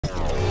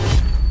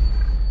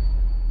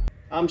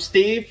I'm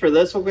Steve for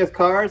This Week with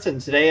Cars,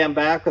 and today I'm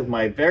back with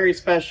my very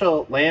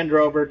special Land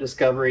Rover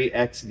Discovery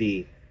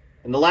XD.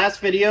 In the last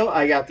video,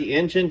 I got the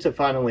engine to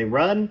finally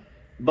run,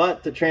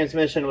 but the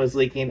transmission was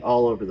leaking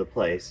all over the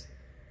place.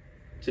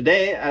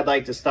 Today, I'd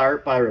like to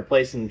start by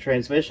replacing the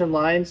transmission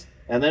lines,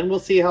 and then we'll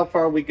see how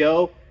far we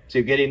go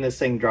to getting this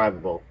thing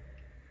drivable.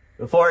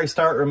 Before I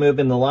start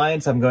removing the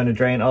lines, I'm going to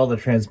drain all the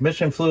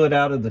transmission fluid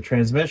out of the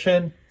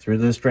transmission through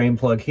this drain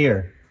plug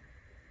here.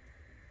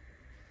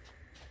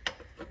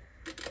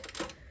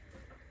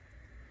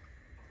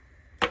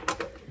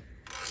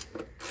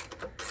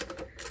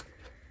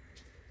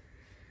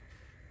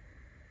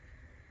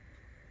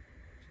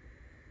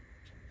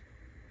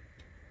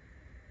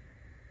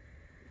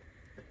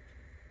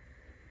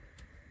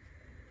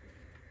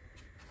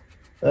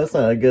 That's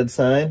not a good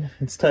sign.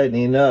 It's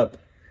tightening up,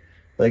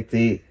 like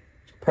the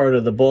part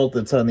of the bolt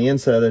that's on the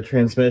inside of the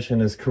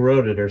transmission is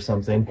corroded or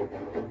something.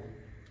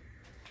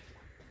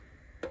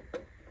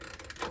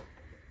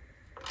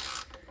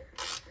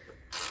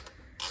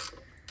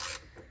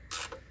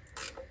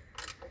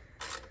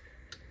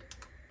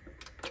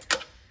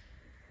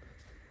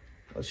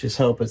 Let's just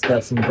hope it's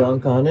got some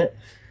gunk on it.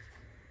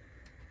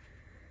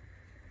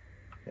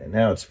 And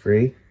now it's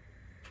free.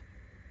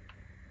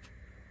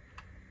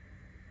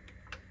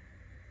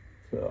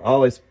 So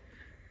always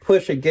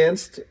push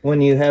against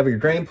when you have your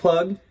drain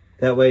plug.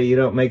 That way you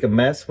don't make a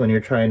mess when you're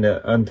trying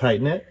to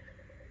untighten it.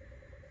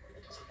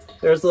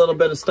 There's a little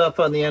bit of stuff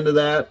on the end of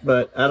that,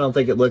 but I don't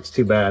think it looks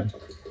too bad.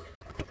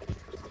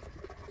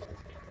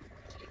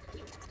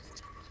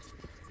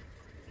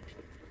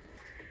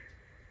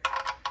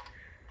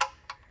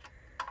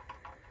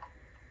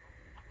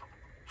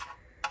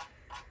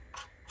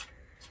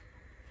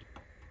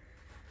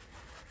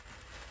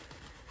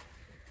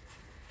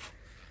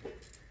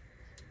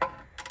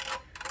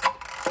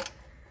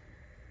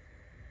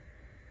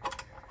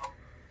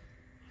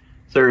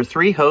 There are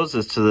 3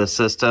 hoses to this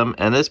system,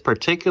 and this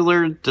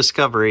particular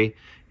Discovery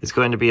is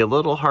going to be a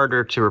little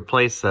harder to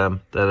replace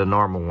them than a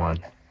normal one.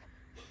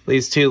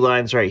 These 2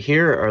 lines right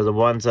here are the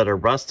ones that are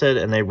rusted,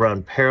 and they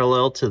run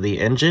parallel to the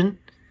engine.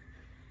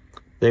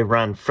 They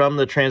run from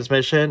the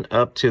transmission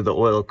up to the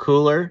oil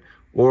cooler,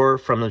 or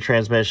from the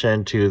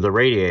transmission to the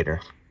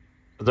radiator.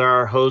 There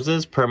are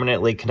hoses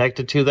permanently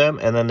connected to them,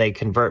 and then they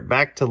convert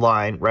back to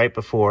line right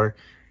before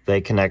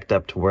they connect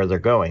up to where they're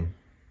going.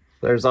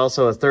 There's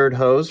also a 3rd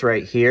hose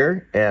right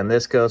here, and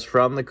this goes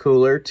from the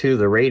cooler to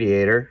the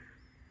radiator.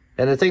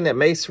 And the thing that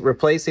makes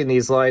replacing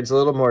these lines a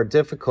little more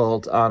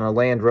difficult on a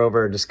Land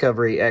Rover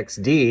Discovery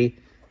XD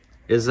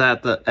is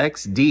that the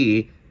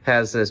XD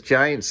has this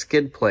giant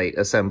skid plate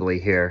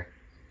assembly here.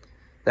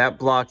 That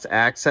blocks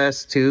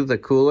access to the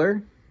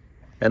cooler.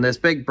 And this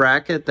big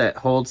bracket that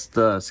holds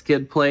the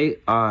skid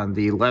plate on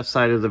the left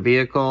side of the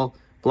vehicle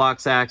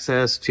blocks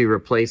access to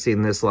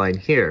replacing this line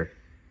here.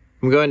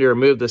 I'm going to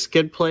remove the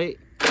skid plate.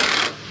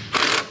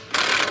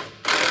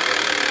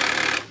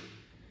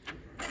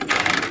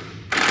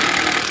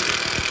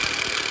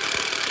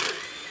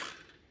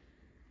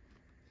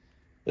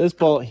 This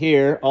bolt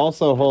here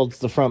also holds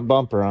the front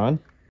bumper on.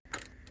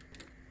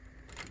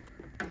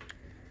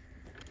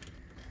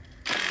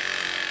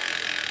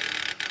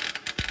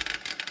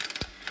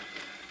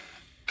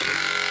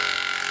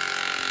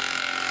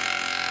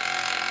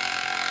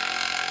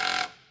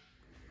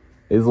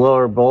 These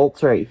lower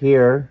bolts right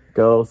here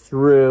go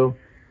through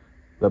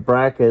the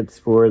brackets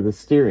for the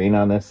steering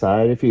on this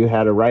side. If you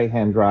had a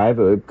right-hand drive,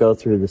 it would go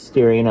through the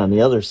steering on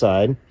the other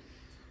side.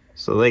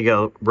 So they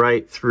go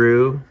right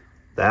through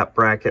that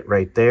bracket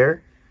right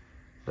there.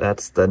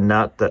 That's the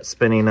nut that's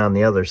spinning on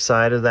the other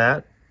side of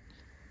that.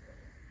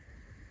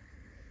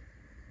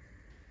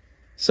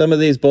 Some of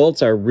these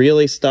bolts are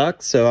really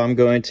stuck, so I'm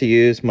going to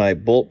use my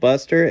bolt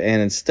buster,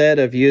 and instead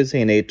of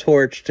using a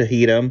torch to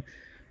heat them,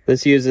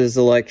 this uses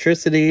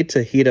electricity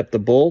to heat up the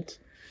bolt.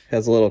 It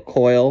has a little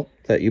coil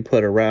that you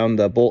put around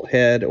the bolt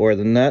head or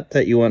the nut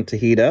that you want to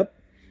heat up,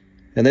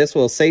 and this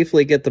will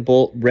safely get the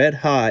bolt red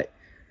hot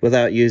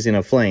without using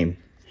a flame.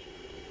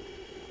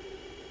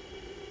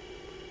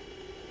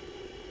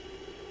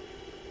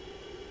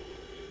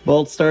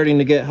 Bolt's starting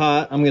to get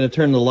hot. I'm going to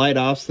turn the light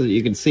off so that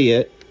you can see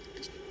it.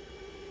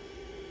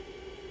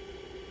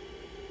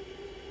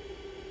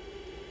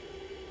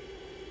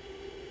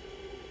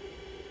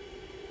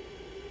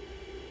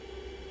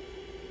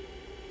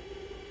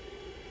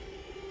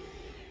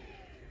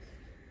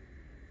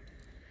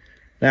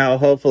 Now,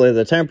 hopefully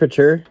the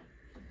temperature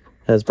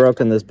has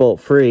broken this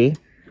bolt free.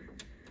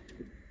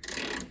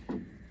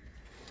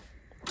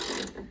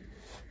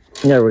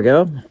 There we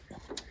go.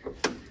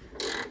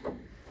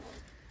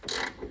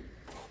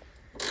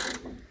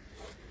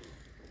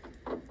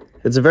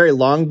 It's a very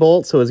long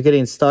bolt, so it's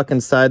getting stuck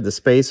inside the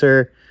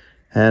spacer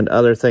and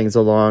other things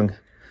along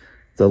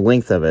the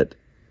length of it.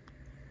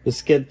 The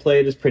skid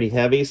plate is pretty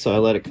heavy, so I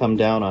let it come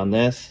down on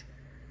this.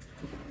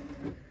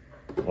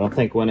 I don't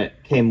think when it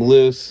came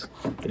loose,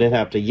 I did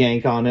have to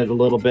yank on it a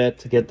little bit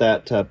to get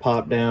that to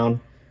pop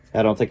down.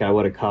 I don't think I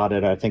would have caught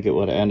it. I think it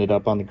would have ended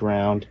up on the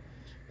ground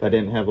if I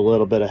didn't have a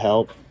little bit of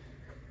help.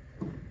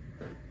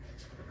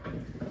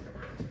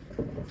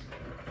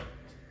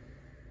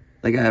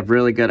 I think I have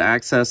really good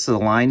access to the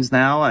lines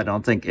now. I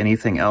don't think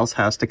anything else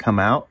has to come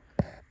out.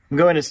 I'm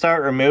going to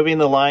start removing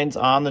the lines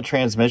on the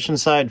transmission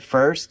side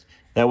first.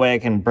 That way I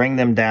can bring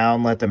them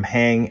down, let them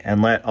hang,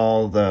 and let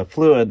all the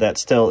fluid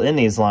that's still in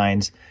these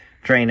lines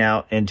drain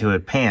out into a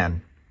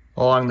pan.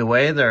 Along the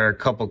way, there are a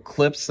couple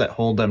clips that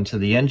hold them to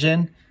the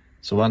engine.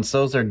 So once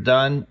those are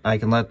done, I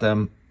can let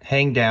them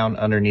hang down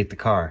underneath the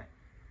car.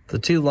 The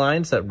two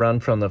lines that run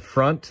from the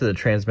front to the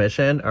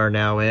transmission are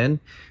now in.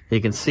 You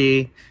can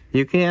see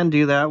you can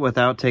do that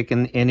without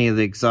taking any of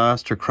the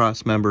exhaust or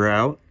cross member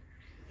out.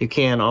 You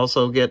can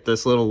also get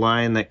this little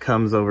line that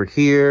comes over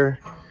here,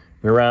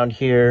 around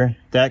here.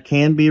 That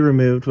can be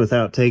removed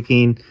without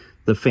taking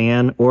the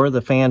fan or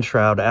the fan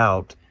shroud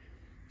out.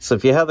 So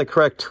if you have the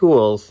correct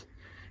tools,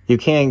 you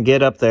can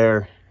get up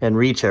there and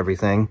reach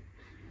everything.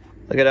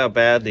 Look at how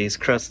bad these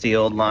crusty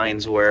old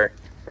lines were.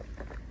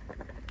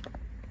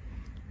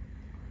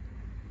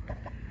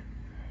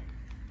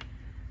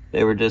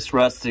 They were just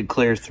rusted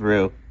clear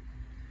through.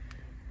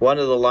 One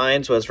of the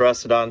lines was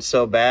rusted on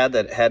so bad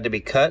that it had to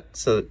be cut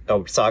so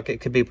a socket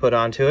could be put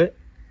onto it.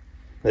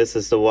 This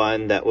is the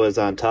one that was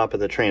on top of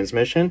the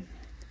transmission.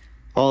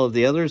 All of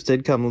the others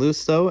did come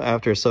loose though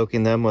after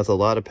soaking them with a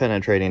lot of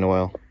penetrating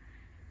oil.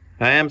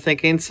 I am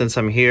thinking, since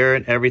I'm here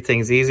and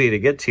everything's easy to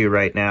get to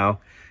right now,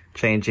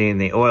 changing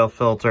the oil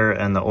filter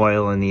and the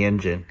oil in the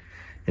engine.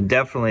 It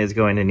definitely is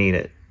going to need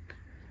it.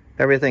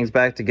 Everything's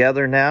back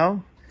together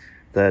now.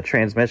 The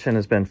transmission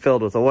has been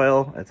filled with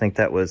oil. I think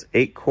that was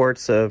 8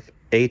 quarts of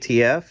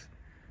ATF.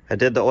 I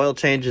did the oil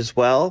change as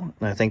well,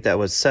 and I think that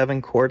was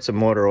 7 quarts of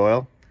motor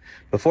oil.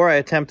 Before I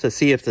attempt to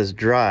see if this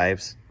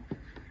drives,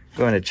 I'm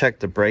going to check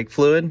the brake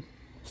fluid.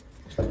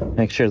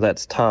 Make sure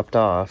that's topped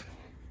off.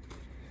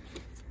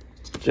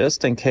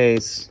 Just in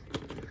case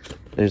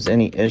there's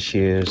any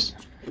issues.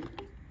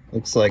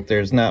 Looks like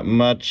there's not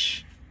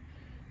much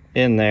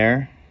in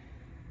there.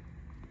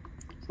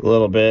 A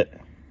little bit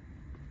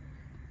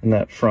in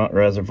that front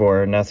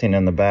reservoir, nothing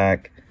in the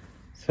back.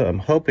 So I'm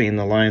hoping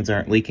the lines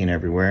aren't leaking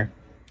everywhere.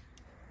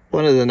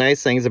 One of the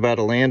nice things about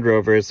a Land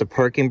Rover is the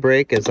parking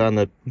brake is on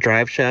the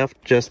drive shaft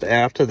just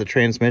after the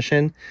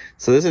transmission.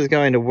 So this is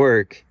going to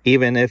work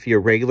even if your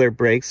regular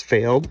brakes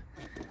failed.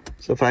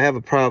 So if I have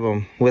a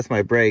problem with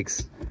my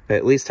brakes, I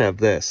at least have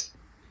this.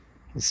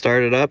 Let's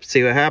start it up,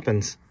 see what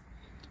happens.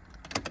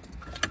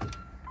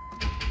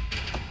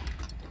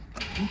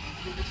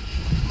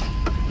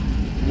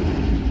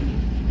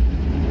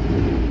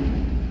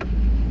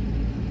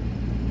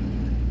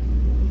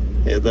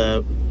 Yeah,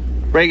 the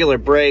regular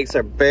brakes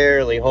are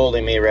barely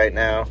holding me right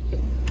now.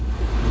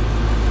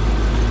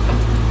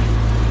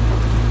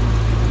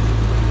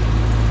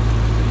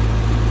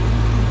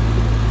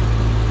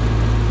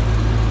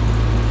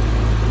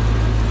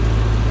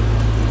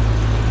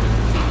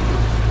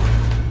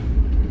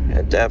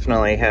 I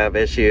definitely have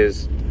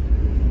issues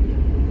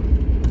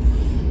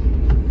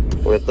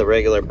with the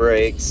regular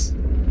brakes.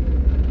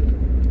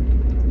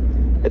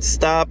 It's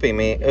stopping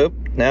me. Oop,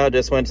 now it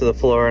just went to the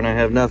floor and I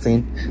have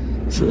nothing.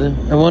 So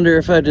I wonder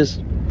if I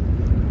just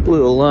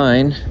blew a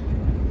line.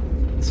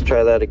 Let's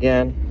try that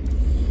again.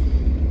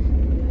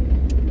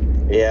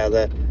 Yeah,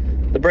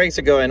 the brakes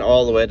are going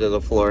all the way to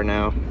the floor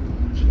now.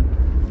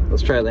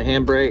 Let's try the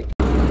handbrake.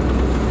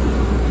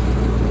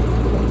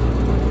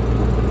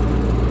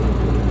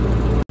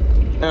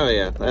 Oh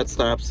yeah, that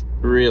stops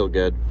real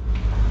good.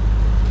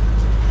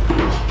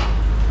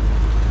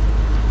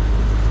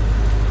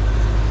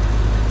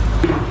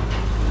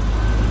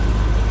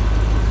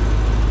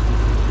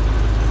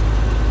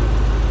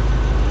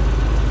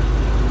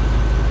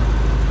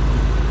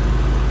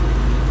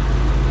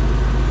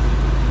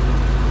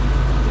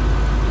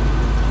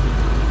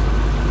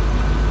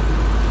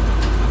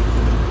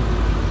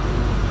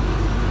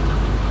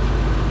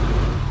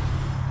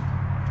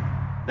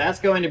 That's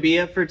going to be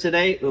it for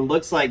today. It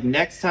looks like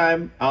next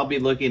time I'll be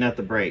looking at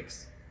the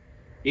brakes.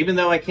 Even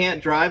though I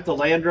can't drive the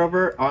Land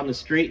Rover on the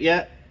street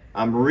yet,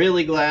 I'm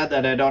really glad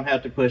that I don't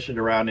have to push it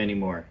around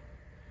anymore.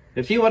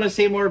 If you want to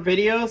see more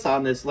videos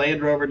on this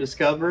Land Rover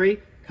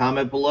Discovery,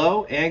 comment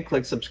below and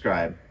click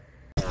subscribe.